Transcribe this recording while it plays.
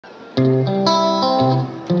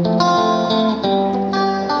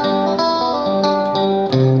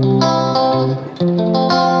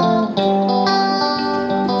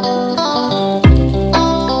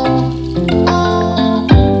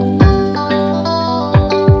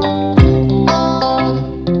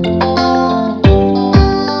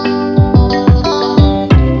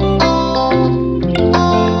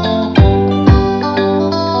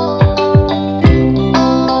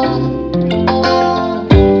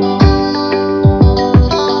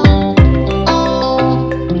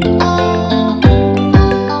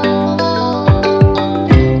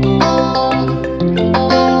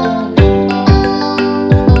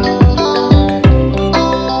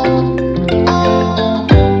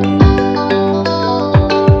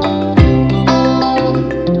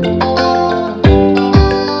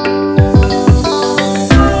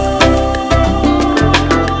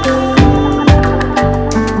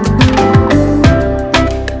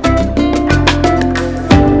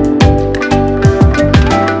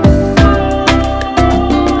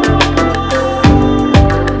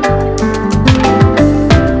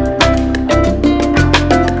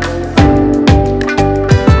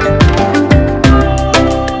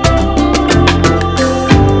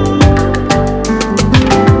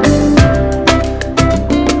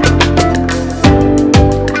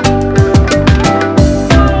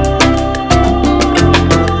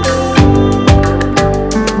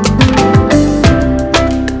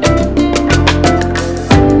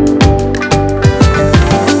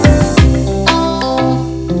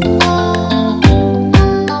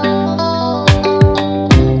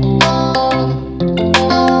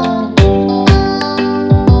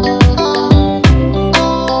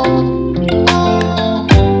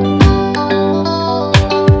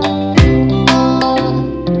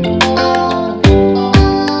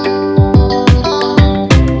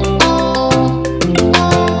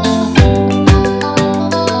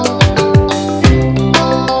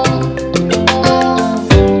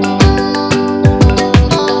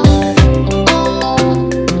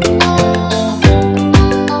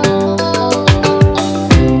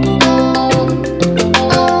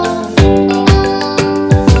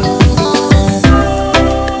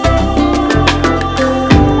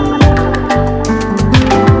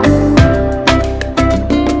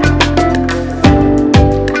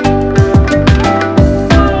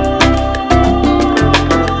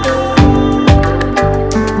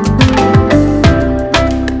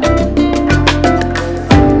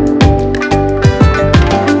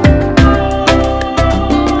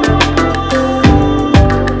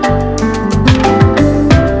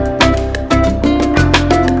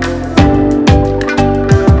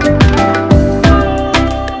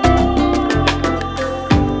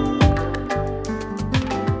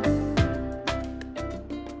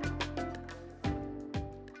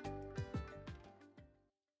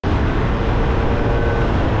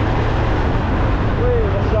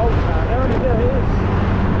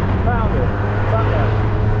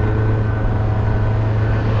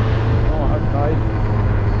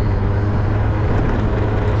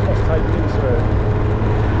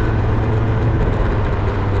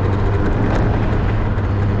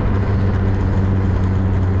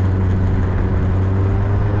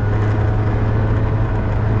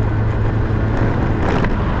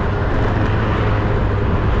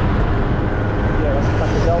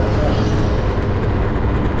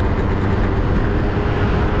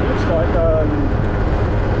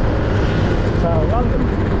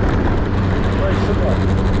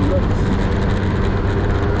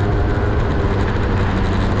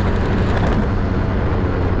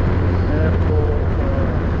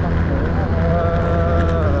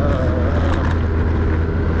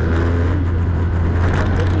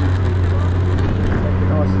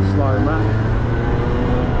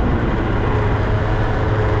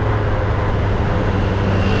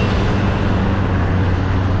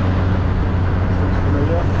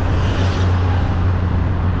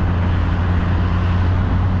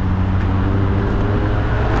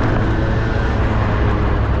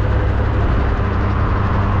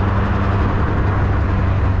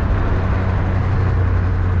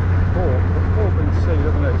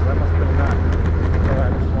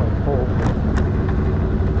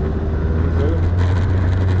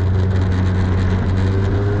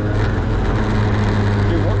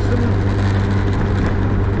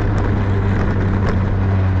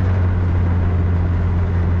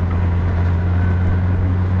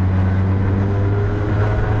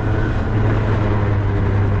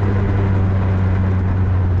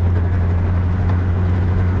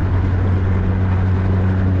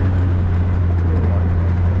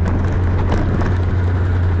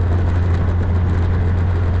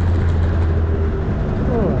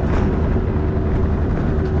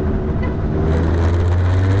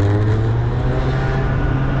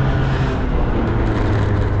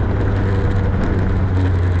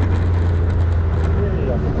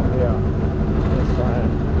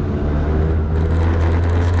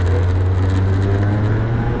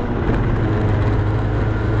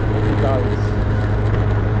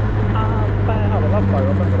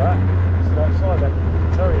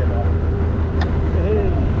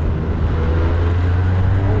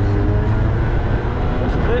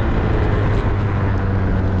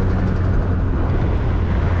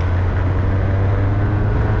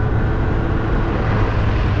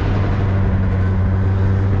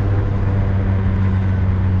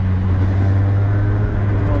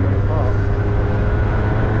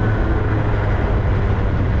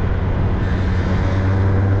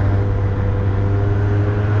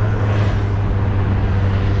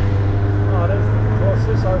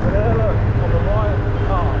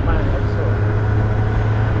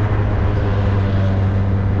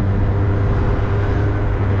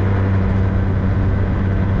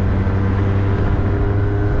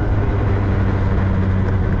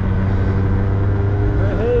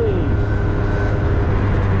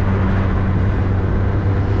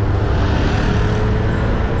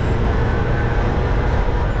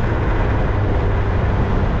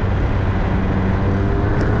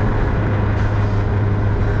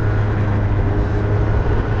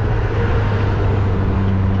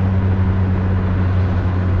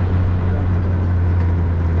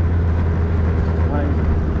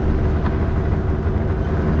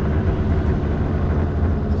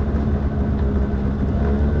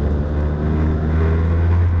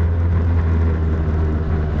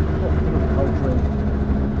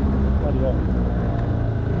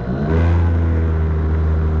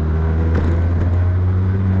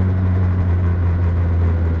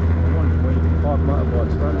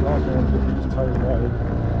works. That last one if it's towed away.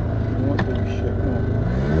 You want to do shit, no.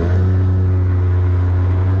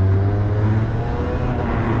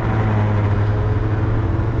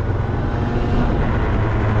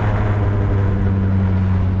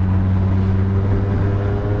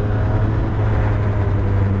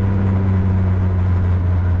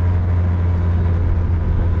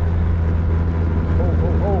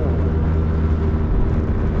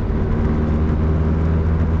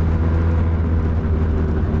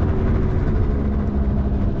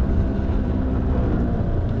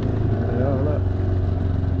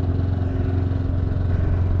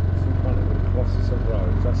 Of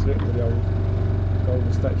Rhodes, that's it, where the old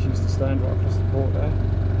golden statue used to stand right across the port there.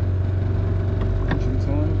 Ancient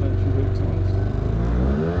times, ancient Greek times.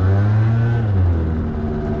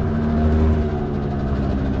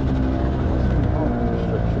 Some parking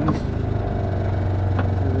restrictions.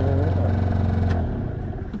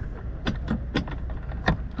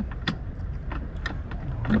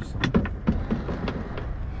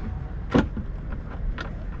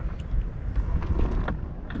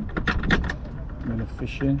 Men are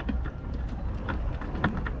fishing.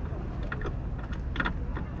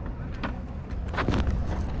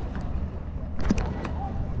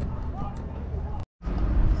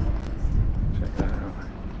 Check that out.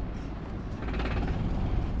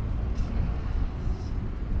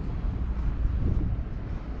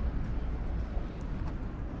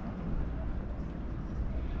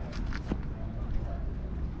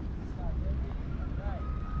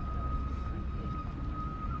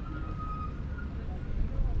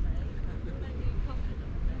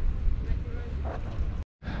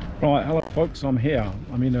 Right, hello folks, I'm here.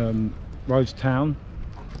 I'm in Rhodes town,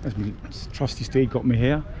 as my trusty steed got me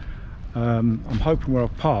here. I'm hoping where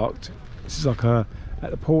I've parked, this is like at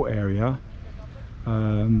the port area.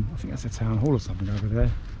 I think that's a town hall or something over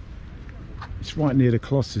there. It's right near the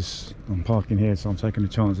Colossus. I'm parking here, so I'm taking a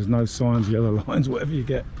chance. There's no signs, yellow lines, whatever you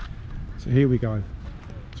get. So here we go.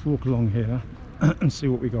 Let's walk along here and see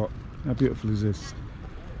what we got. How beautiful is this?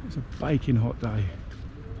 It's a baking hot day.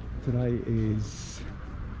 Today is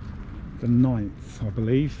the 9th, I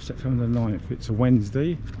believe, September the 9th. It's a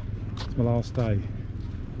Wednesday. It's my last day.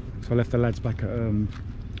 So I left the lads back at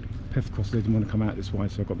Pefcos. They didn't want to come out this way,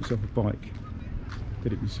 so I got myself a bike.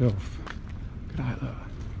 Did it myself. Look at that, look.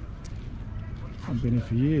 I've been here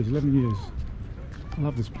for years, 11 years. I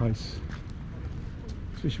love this place.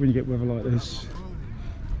 Especially when you get weather like this.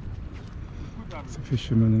 It's a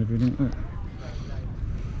fisherman and everything. Look.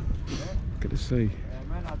 Look at the sea.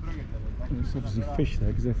 There's obviously fish there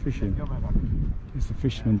because they're fishing. There's the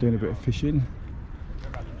fisherman doing a bit of fishing.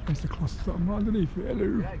 There's the colossus that I'm right underneath it.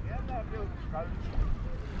 Hello.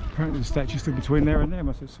 Apparently the statue's still between there and there.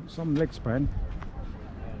 Must have some leg span.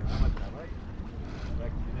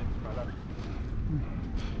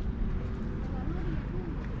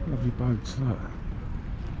 Lovely boats, look.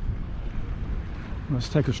 Let's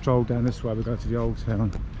take a stroll down this way. We go to the old town.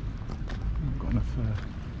 I've got enough.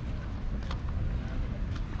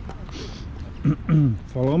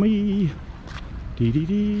 Follow me. Dee dee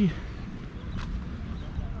dee.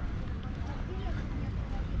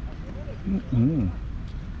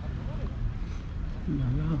 La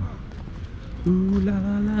la. Ooh la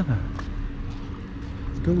la la.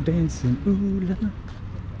 Let's go dancing. Ooh la la.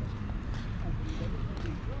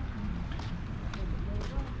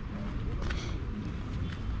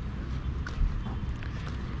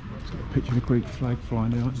 So a picture of the Greek flag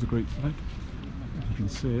flying there. That's the Greek flag. If you can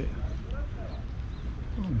see it.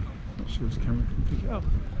 Not sure this camera can pick it up.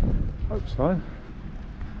 Hope so.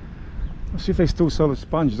 Let's see if they still sell the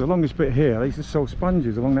sponges. The longest bit here, they used to sell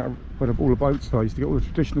sponges along that where all the boats are. I used to get all the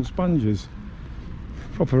traditional sponges.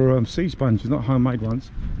 Proper sea sponges, not homemade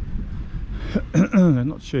ones. They're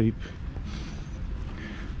not cheap.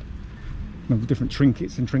 And all the different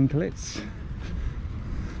trinkets and trinklets.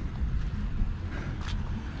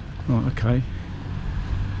 Right, okay.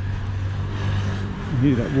 I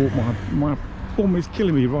knew that walk my bum is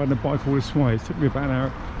killing me riding a bike all this way. It took me about an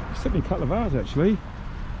hour. It took me a couple of hours actually.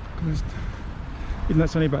 Even though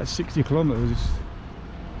it's only about 60 kilometres,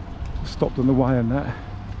 it's stopped on the way and that.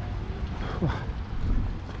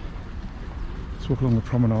 Let's walk along the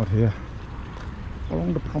promenade here.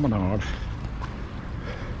 Along the promenade.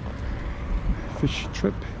 Fish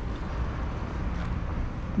trip.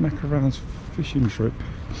 Macaroon's fishing trip.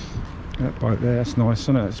 That boat there, that's nice,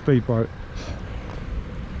 isn't it? That speedboat.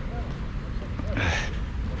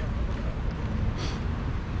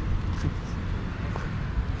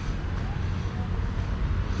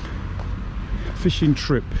 Fishing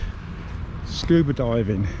trip, scuba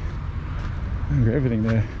diving, everything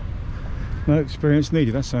there. No experience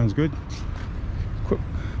needed. That sounds good. quick.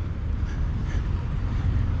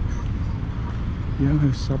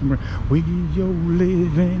 Yellow submarine. We all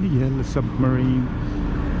live in a yellow submarine.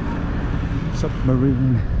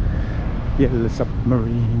 Submarine. Yellow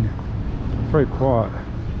submarine. Very quiet.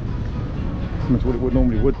 That's what it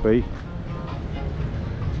normally would be.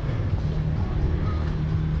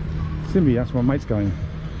 Simi, that's where my mate's going.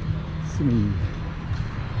 Simi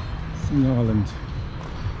Island.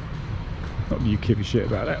 Not that you give a shit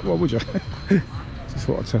about that, what would you? Just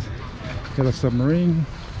what I said. Yellow submarine.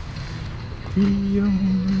 Look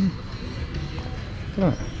at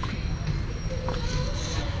that.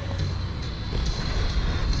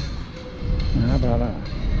 Now, how about that?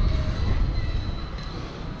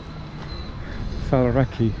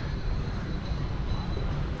 Falaraki.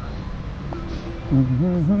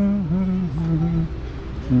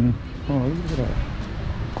 Oh, look at that.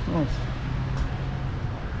 Nice.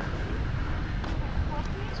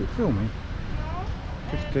 Is it filming?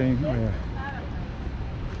 15, oh yeah.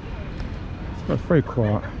 It's very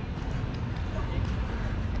quiet.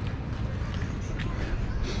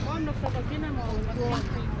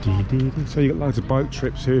 So you got loads of boat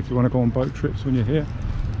trips here if you want to go on boat trips when you're here.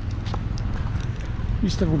 You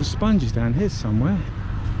used to have all the sponges down here somewhere.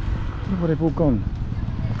 Look where they've all gone.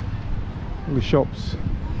 All the shops.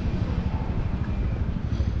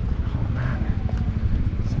 Oh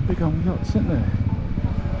man, some big old yachts, isn't there?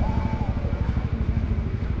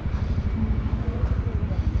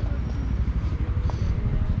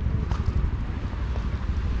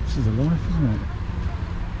 This is a life, isn't it?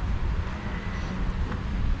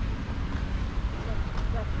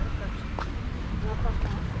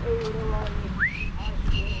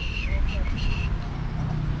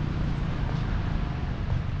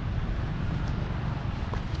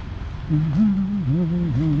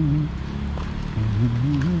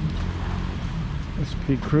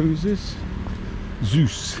 SP Cruises.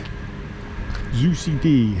 Zeus. Zeusy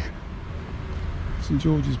D. St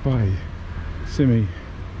George's Bay. Simi.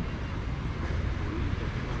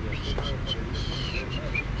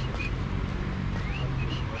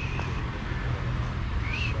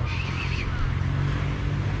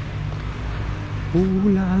 Ooh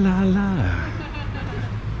la la la.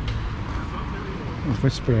 Oh,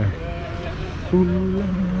 whisper. Ooh la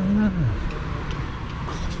la la.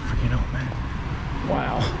 God, freaking hot, man.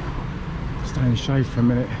 Wow. Stay in the shade for a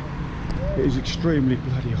minute. It is extremely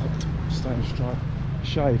bloody hot. Stay in the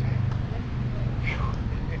shade.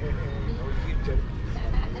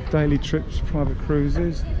 Daily trips, private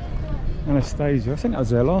cruises. Anastasia. I think that was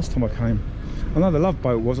there last time I came. I know the Love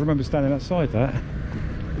Boat was. I remember standing outside that.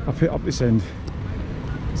 Up this end.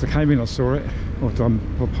 As I came in, I saw it. Or done,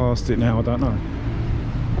 or past it now, I don't know.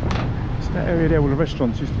 It's that area there, all the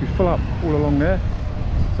restaurants used to be full up all along there.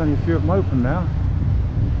 There's only a few of them open now.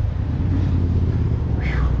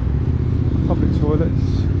 Whew. Public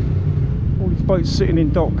toilets. All these boats sitting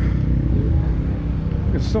in dock.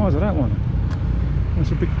 Look at the size of that one.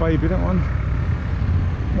 That's a big baby, that one.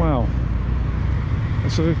 Wow.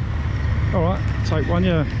 That's a... Alright, take one,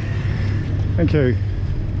 yeah. Thank you.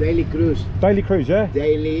 Daily cruise. Daily cruise, yeah?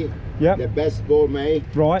 Daily. Yeah. The best gourmet.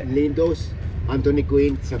 Right. Lindos, Anthony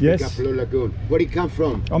Quinn, Sapika Yes. Blue Lagoon. Where do you come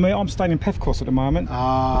from? I mean, I'm staying in Pefkos at the moment.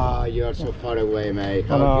 Ah, you are so far away, mate.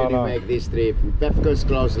 How know, can you make this trip? Pefkos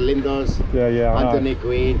close, Lindos, Yeah, I Anthony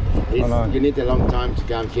Quinn. know. You need a long time to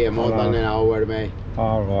come here, more than an hour, mate.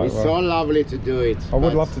 Oh, right, It's right. so lovely to do it. I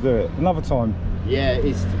would but love to do it. Another time. Yeah,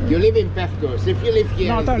 you live in Pefkos. If you live here,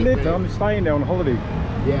 No, I it's don't live there. different. I'm staying there on holiday.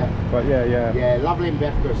 Yeah. But yeah. Yeah, lovely in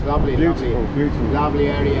Pefkos. Lovely, Beautiful, lovely. beautiful. Lovely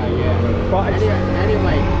area, yeah. But it's-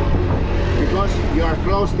 Anyway, because you are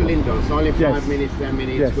close to Lindos, only 5 Yes. minutes, 10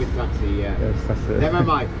 minutes Yes. with taxi, yeah. Yes, that's it. Never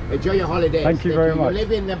mind. Enjoy your holidays. Thank you very much. You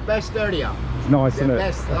live in the best area. It's nice, The isn't it?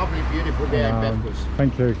 best, lovely, beautiful day in Pefkos.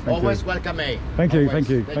 Thank you. Thank Always you. welcome, eh? Thank you. Always. Thank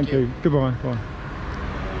you. Thank you. Goodbye. Bye.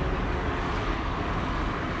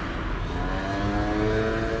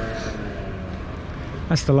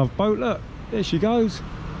 That's the Love Boat, look. There she goes.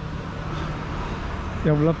 The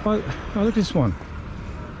old Love Boat. Oh, look at this one.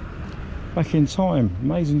 Back in time.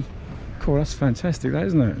 Amazing. Cool, that's fantastic, that,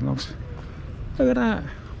 isn't it? Look at that.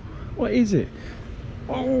 What is it?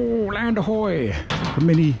 Oh, land ahoy. It's like a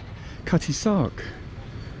mini Cutty Sark.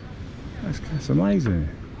 That's amazing.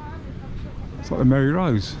 It's like the Mary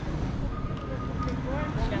Rose.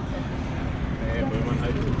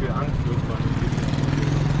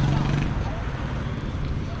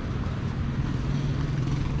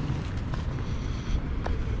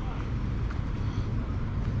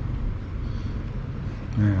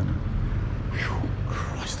 Man, whew,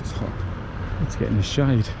 Christ, it's hot. Let's get in the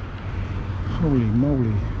shade. Holy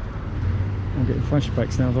moly. I'm getting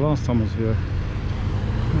flashbacks now. The last time I was here,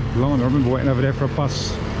 Blimey, I remember waiting over there for a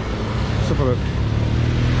bus. Let's have a look.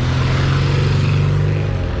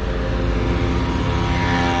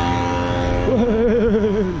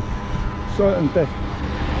 Certain death.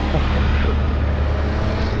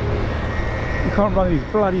 You can't run these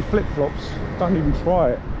bloody flip-flops. Don't even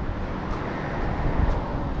try it.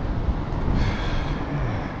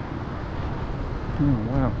 Oh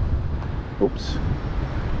wow. Oops.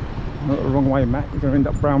 Not the wrong way, Matt. You're going to end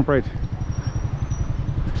up brown bread.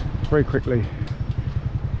 Very quickly.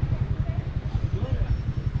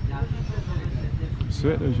 That's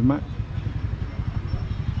it, there's your map.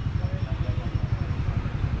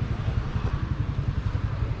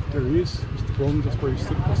 There he is, Mr. Bond, that's where he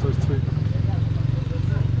stood across those two.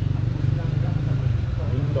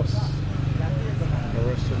 Windows.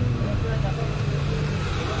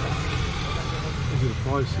 These are the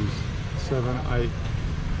prices. 7, 8,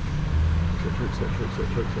 etc.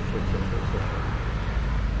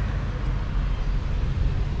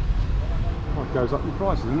 Oh, it goes up in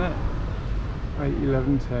prices, isn't it? 8,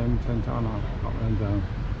 11, 10, 10 to up and down.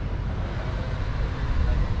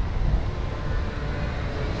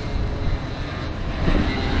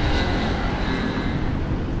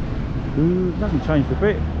 Ooh, it hasn't changed a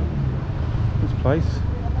bit, this place.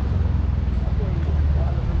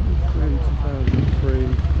 2003,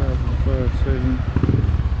 2013,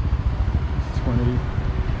 20,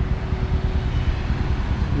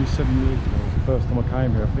 27 years ago was the first time I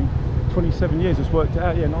came here, I think. 27 years, just worked it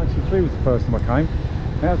out. Yeah, 93 was the first time I came.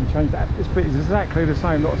 It hasn't changed. This bit is exactly the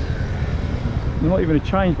same. Not even a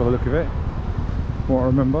change by the look of it, what I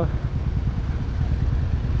remember.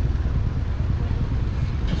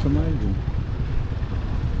 It's amazing.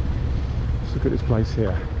 Let's look at this place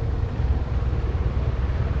here.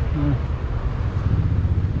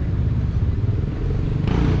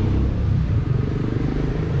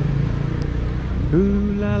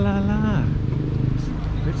 Ooh la la la.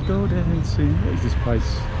 Let's go dancing. What is this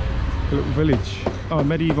place? A little village. Oh,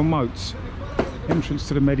 medieval moats. Entrance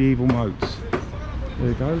to the medieval moats. There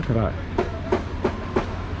you go, look at that.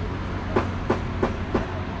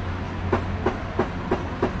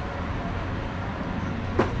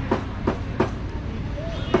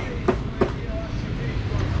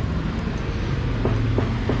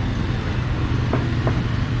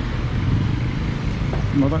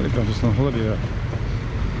 I don't think I'm just on holiday there.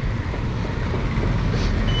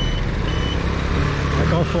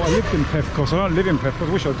 I thought I lived in Pefkos. I don't live in Pefkos,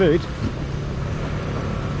 I wish I did.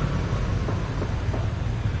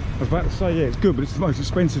 I was about to say, yeah, it's good, but it's the most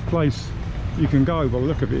expensive place you can go by the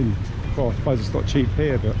look of it. Well, I suppose it's not cheap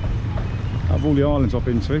here, but out of all the islands I've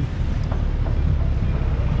been to.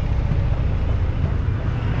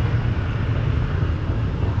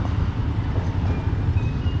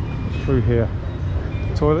 Through here.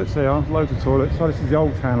 Toilets, there are, loads of toilets. So this is the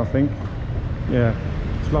old town, I think. Yeah,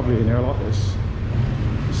 it's lovely in here, I like this.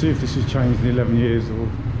 Let's see if this has changed in 11 years or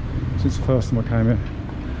since the first time I came here.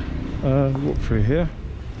 Walk through here.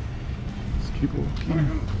 Let's keep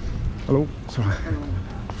walking. Hello, sorry.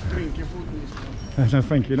 Drink your food, No,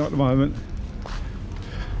 thank you, not at the moment.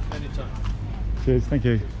 anytime. Cheers, thank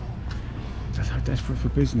you. They're so desperate for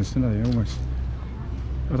business, aren't they? Almost.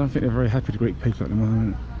 I don't think they're very happy to greet people at the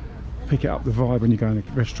moment. Pick it up the vibe when you go in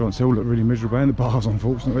the restaurants. They all look really miserable, and the bars,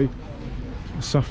 unfortunately,